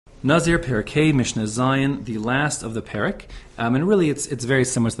Nazir Perikei Mishnah Zion, the last of the Perik, and really it's very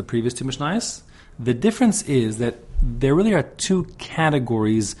similar to the previous two Mishnayos. The difference is that there really are two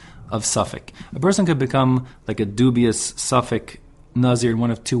categories of suffix. A person could become like a dubious suffix Nazir in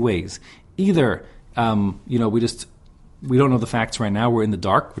one of two ways. Either, we don't know the facts right now, we're in the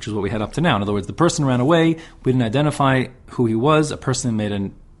dark, which is what we had up to now. In other words, the person ran away, we didn't identify who he was, a person made a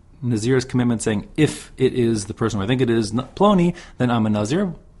Nazir's commitment saying, if it is the person who I think it is, Ploni, then I'm a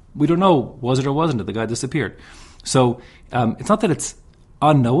Nazir. We don't know, was it or wasn't it? The guy disappeared. So it's not that it's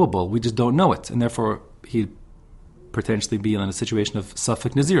unknowable, we just don't know it, and therefore he'd potentially be in a situation of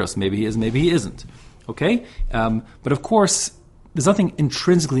suffix Naziros. Maybe he is, maybe he isn't. Okay? But of course, there's nothing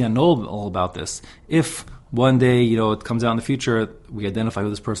intrinsically unknowable about this. If one day, it comes out in the future, we identify who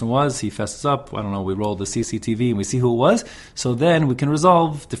this person was, he fesses up, I don't know, we roll the CCTV and we see who it was, so then we can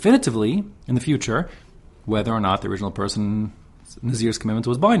resolve definitively in the future whether or not the original person Nazir's commitment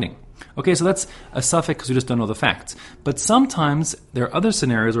was binding. Okay, so that's a suffix because we just don't know the facts. But sometimes there are other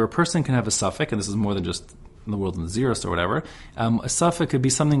scenarios where a person can have a suffix, and this is more than just in the world of Nazirus or whatever. A suffix could be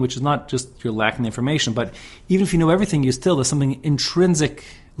something which is not just you're lacking the information, but even if you know everything, there's something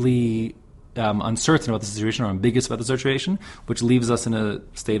intrinsically uncertain about the situation or ambiguous about the situation, which leaves us in a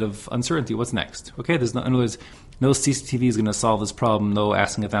state of uncertainty. What's next? Okay, in other words, no CCTV is going to solve this problem, no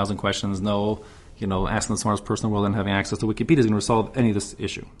asking 1,000 questions, no asking the smartest person in the world and having access to Wikipedia is going to resolve any of this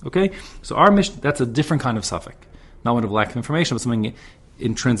issue. Okay? So our mission, that's a different kind of suffix. Not one of lack of information, but something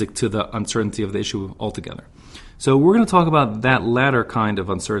intrinsic to the uncertainty of the issue altogether. So we're going to talk about that latter kind of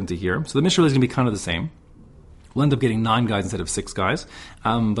uncertainty here. So the mission is going to be kind of the same. We'll end up getting 9 guys instead of 6 guys.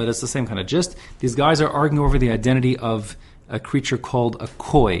 But it's the same kind of gist. These guys are arguing over the identity of a creature called a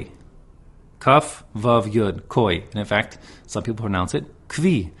koi. Kaf, vav, yud, koi. And in fact, some people pronounce it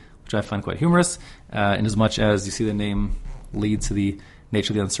kvi, which I find quite humorous, in as much as you see the name leads to the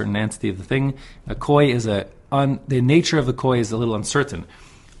nature of the uncertain entity of the thing. A koi is the nature of the koi is a little uncertain.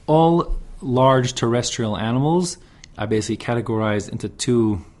 All large terrestrial animals are basically categorized into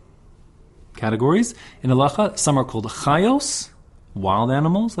 2 categories. In halacha, some are called chayos, wild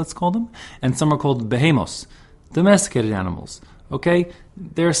animals, let's call them, and some are called behemos, domesticated animals. Okay,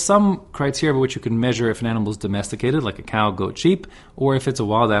 there are some criteria by which you can measure if an animal is domesticated, like a cow, goat, sheep, or if it's a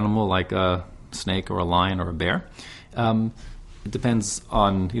wild animal like a snake or a lion or a bear. It depends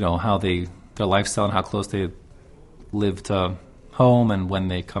on how their lifestyle and how close they live to home and when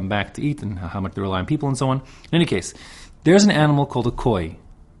they come back to eat and how much they rely on people and so on. In any case, there's an animal called a koi.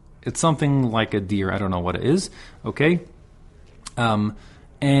 It's something like a deer. I don't know what it is. Okay,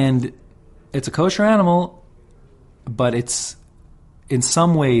 and it's a kosher animal, but it's in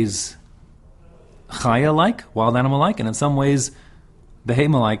some ways chaya-like, wild animal-like, and in some ways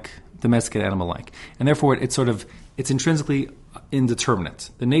behema-like, domesticated animal-like. And therefore, it's intrinsically indeterminate.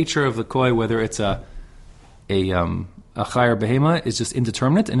 The nature of the koi, whether it's a chaya or behema, is just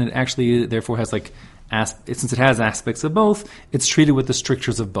indeterminate, and it actually therefore has since it has aspects of both, it's treated with the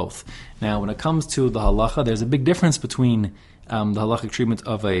strictures of both. Now, when it comes to the halacha, there's a big difference between the halachic treatment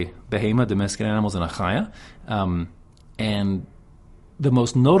of a behema, domesticated animals, and a chaya, and the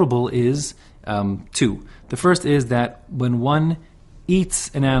most notable is 2. The first is that when one eats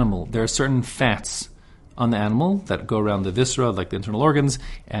an animal, there are certain fats on the animal that go around the viscera, like the internal organs,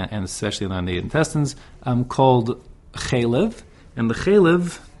 and especially around the intestines, called chalev. And the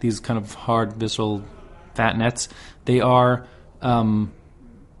chalev, these kind of hard visceral fat nets, they are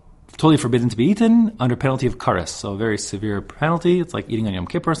totally forbidden to be eaten under penalty of kares, so a very severe penalty. It's like eating on Yom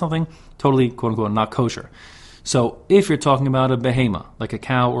Kippur or something, totally, quote-unquote, not kosher. So if you're talking about a behema, like a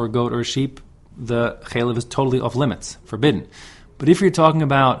cow or a goat or a sheep, the chalev is totally off limits, forbidden. But if you're talking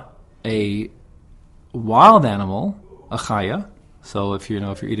about a wild animal, a chaya, so if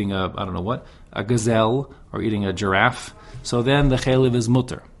you're eating a gazelle or eating a giraffe, so then the chalev is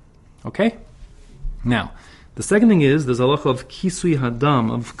mutter. Okay? Now, the second thing is there's a halacha of kisui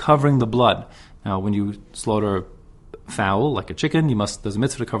hadam, of covering the blood. Now, when you slaughter a fowl, like a chicken, there's a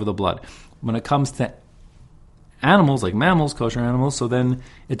mitzvah to cover the blood. When it comes to animals, like mammals, kosher animals, so then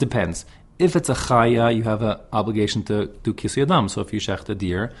it depends. If it's a chaya, you have an obligation to do kisui hadam. So if you shecht a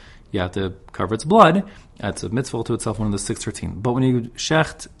deer, you have to cover its blood. That's a mitzvah to itself, one of the 613. But when you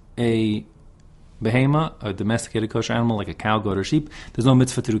shecht a behema, a domesticated kosher animal like a cow, goat, or sheep, there's no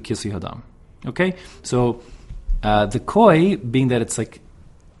mitzvah to do kisui hadam. Okay? So the koi, being that it's like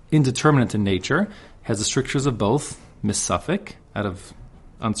indeterminate in nature, has the strictures of both, missuffix, out of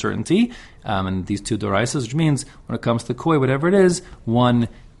uncertainty, and these 2 doraisas, which means when it comes to koi, whatever it is, one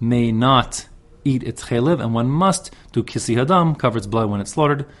may not eat its chalev, and one must do kisui hadam, cover its blood when it's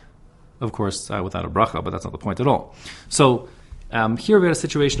slaughtered, of course, without a bracha, but that's not the point at all. So Here we got a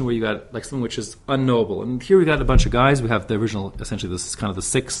situation where you got like something which is unknowable, and here we got a bunch of guys. We have the original, essentially this is kind of the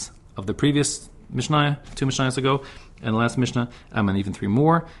six of the previous Mishnah, 2 Mishnahs ago, and the last Mishnah, and even 3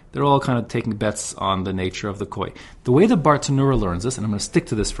 more. They're all kind of taking bets on the nature of the koi. The way the Bartanura learns this, and I'm going to stick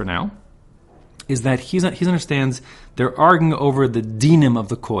to this for now, is that he understands they're arguing over the dinim of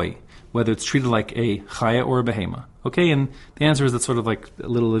the koi, whether it's treated like a chaya or a behema. Okay, and the answer is it's sort of like a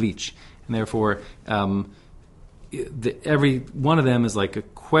little of each, and therefore every one of them is like a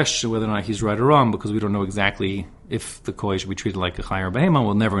question whether or not he's right or wrong, because we don't know exactly if the koi should be treated like a chaya or behema.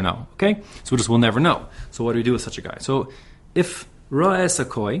 We'll never know. Okay, so we'll never know. So what do we do with such a guy? So if ra'es a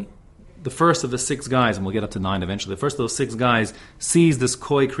koi, the first of the 6 guys, and we'll get up to 9 eventually, the first of those 6 guys sees this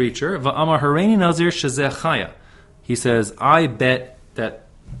koi creature, va'amar hareini nazir shezeh chaya. He says, I bet that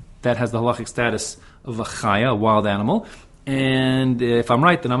has the halachic status of a chaya, a wild animal, and if I'm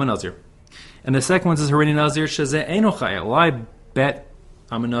right, then I'm a nazir. And the second one says, hareini nazir shezeh eino chaya. Well, I bet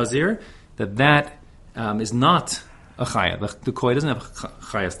I'm a nazir that is not a chaya. The koi doesn't have a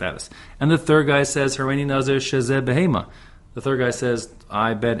chaya status. And the third guy says, hareini nazir shezeh behema. The third guy says,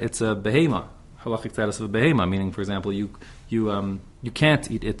 I bet it's a behema, halachic status of a behema, meaning, for example, you can't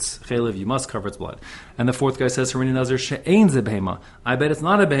eat its chelev, you must cover its blood. And the fourth guy says, hareini nazir she'ein ze behema. I bet it's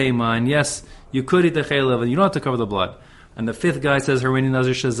not a behema, and yes, you could eat the chelev, and you don't have to cover the blood. And the fifth guy says, hareini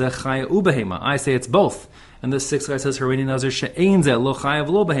nazir shezeh chaya u behema. I say it's both. And the sixth guy says, hareini nazir she'ein ze lo chaya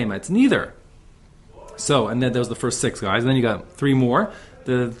v'lo behema. It's neither. So, and then there was the first 6 guys. And then you got 3 more.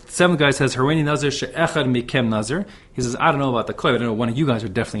 The 7th guy says, hareini nazir she'echad mikem nazir. He says, I don't know about the koi, but I know one of you guys are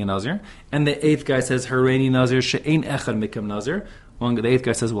definitely a nazir. And the 8th guy says, hareini nazir she'ein echad mikem nazir. The 8th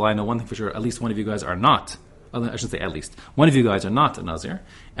guy says, well, I know one thing for sure, at least one of you guys are not. I shouldn't say at least. One of you guys are not a nazir.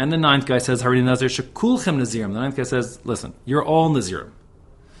 And the 9th guy says, hareini nazir she'kulchem nazirim. The 9th guy says, listen, you're all nazirim.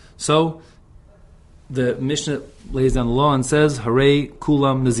 So, the Mishnah lays down the law and says, hare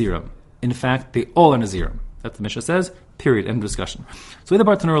kulam nazirim. In fact, they all are nazirim. That's what the Mishnah says. Period. End of discussion. So the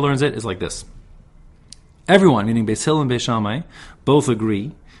way the Bartanura learns it is like this. Everyone, meaning Beis Hillel and Beis Shammai, both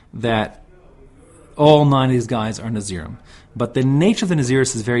agree that all 9 of these guys are Nazirim. But the nature of the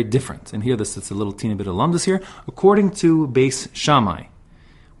Naziris is very different. And here, it's a little teeny bit of lumdus here. According to Beis Shammai,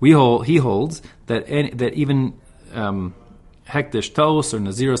 he holds that even Hekdesh Tos or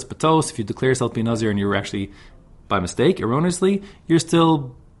Naziros Patos, if you declare yourself to be Nazir and you're actually, by mistake, erroneously, you're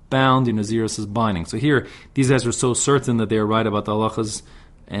still bound, your Naziris is binding. So here, these guys are so certain that they are right about the halachas,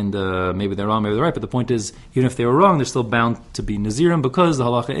 and maybe they're wrong, maybe they're right, but the point is, even if they were wrong, they're still bound to be Nazirim, because the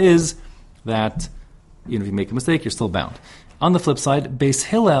halacha is that even if you make a mistake, you're still bound. On the flip side, Beis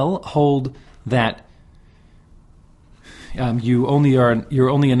Hillel hold that you're only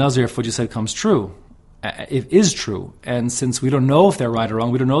a Nazir if what you said comes true. It is true, and since we don't know if they're right or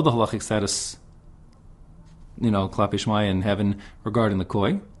wrong, we don't know the halachic status, Klapi Shmai in heaven regarding the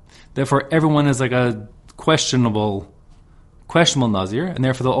koi. Therefore, everyone is like a questionable Nazir, and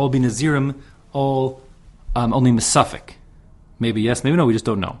therefore they'll all be Nazirim, all only Mesafik. Maybe yes, maybe no, we just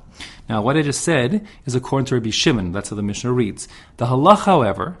don't know. Now, what I just said is according to Rabbi Shimon. That's how the Mishnah reads. The halach,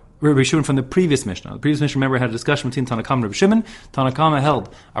 however, Rabbi Shimon from the previous Mishnah. The previous Mishnah, remember, had a discussion between Tanna Kama and Rabbi Shimon. Tanna Kama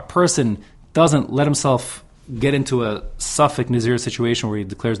held a person doesn't let himself get into a Suffolk Nazir situation where he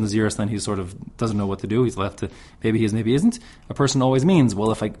declares Naziris, then he sort of doesn't know what to do. He's left to, maybe he is, maybe he isn't. A person always means,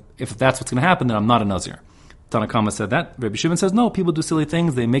 well, if that's what's going to happen, then I'm not a Nazir. Tanna Kama said that. Rabbi Shimon says, no, people do silly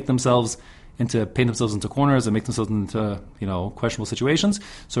things. They paint themselves into corners and make themselves into, questionable situations.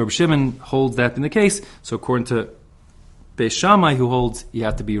 So Rabbi Shimon holds that in the case. So according to Beis Shammai, who holds you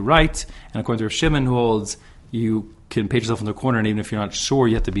have to be right, and according to Rabbi Shimon, who holds you can paint yourself into a corner, and even if you're not sure,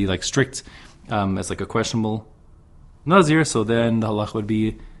 you have to be strict as a questionable Nazir. So then the halach would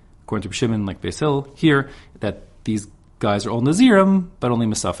be, according to Rabbi Shimon, like Beis Hillel here, that these guys are all Nazirim, but only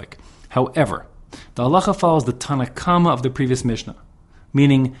Mesafik. However, the halacha follows the Tanna Kama of the previous Mishnah,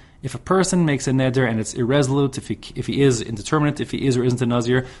 meaning if a person makes a neder and it's irresolute, if he is indeterminate, if he is or isn't a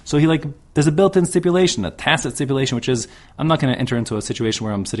Nazir, so there's a built-in stipulation, a tacit stipulation, which is, I'm not going to enter into a situation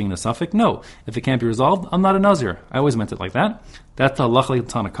where I'm sitting in a suffix. No, if it can't be resolved, I'm not a Nazir. I always meant it like that. That's the halacha like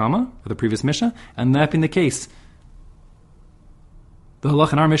Tanna Kama of the previous Mishnah, and that being the case, the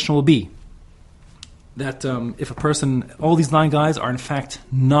halacha in our Mishnah will be that if a person, all these 9 guys are in fact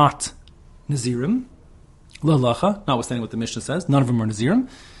not Nazirim, l'halacha, notwithstanding what the Mishnah says, none of them are Nazirim.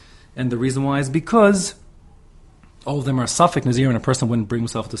 And the reason why is because all of them are Suffolk Nazir, and a person wouldn't bring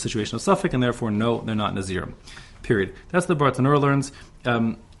himself into a situation of Suffolk, and therefore, no, they're not Nazirim. Period. That's the Bartanura learns.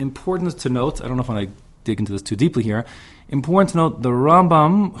 Important to note, I don't know if I want to dig into this too deeply here, important to note, the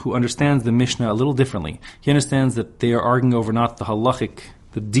Rambam, who understands the Mishnah a little differently, he understands that they are arguing over not the halachic,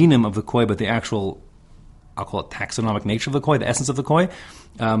 the dinim of the koi, but the actual I'll call it taxonomic nature of the koi, the essence of the koi,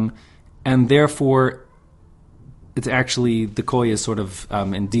 and therefore it's actually, the koi is sort of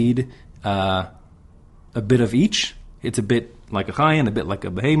indeed a bit of each. It's a bit like a chayin, a bit like a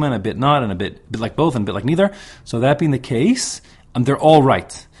behemoth, a bit not, and a bit like both, and a bit like neither. So that being the case, they're all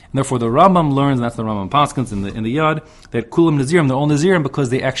right. And therefore the Rambam learns, and that's the Rambam Paskins in the Yad, that kulam nazirim, they're all nazirim because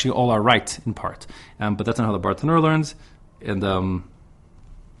they actually all are right in part. But that's not how the Bartanur learns, and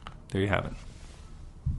there you have it.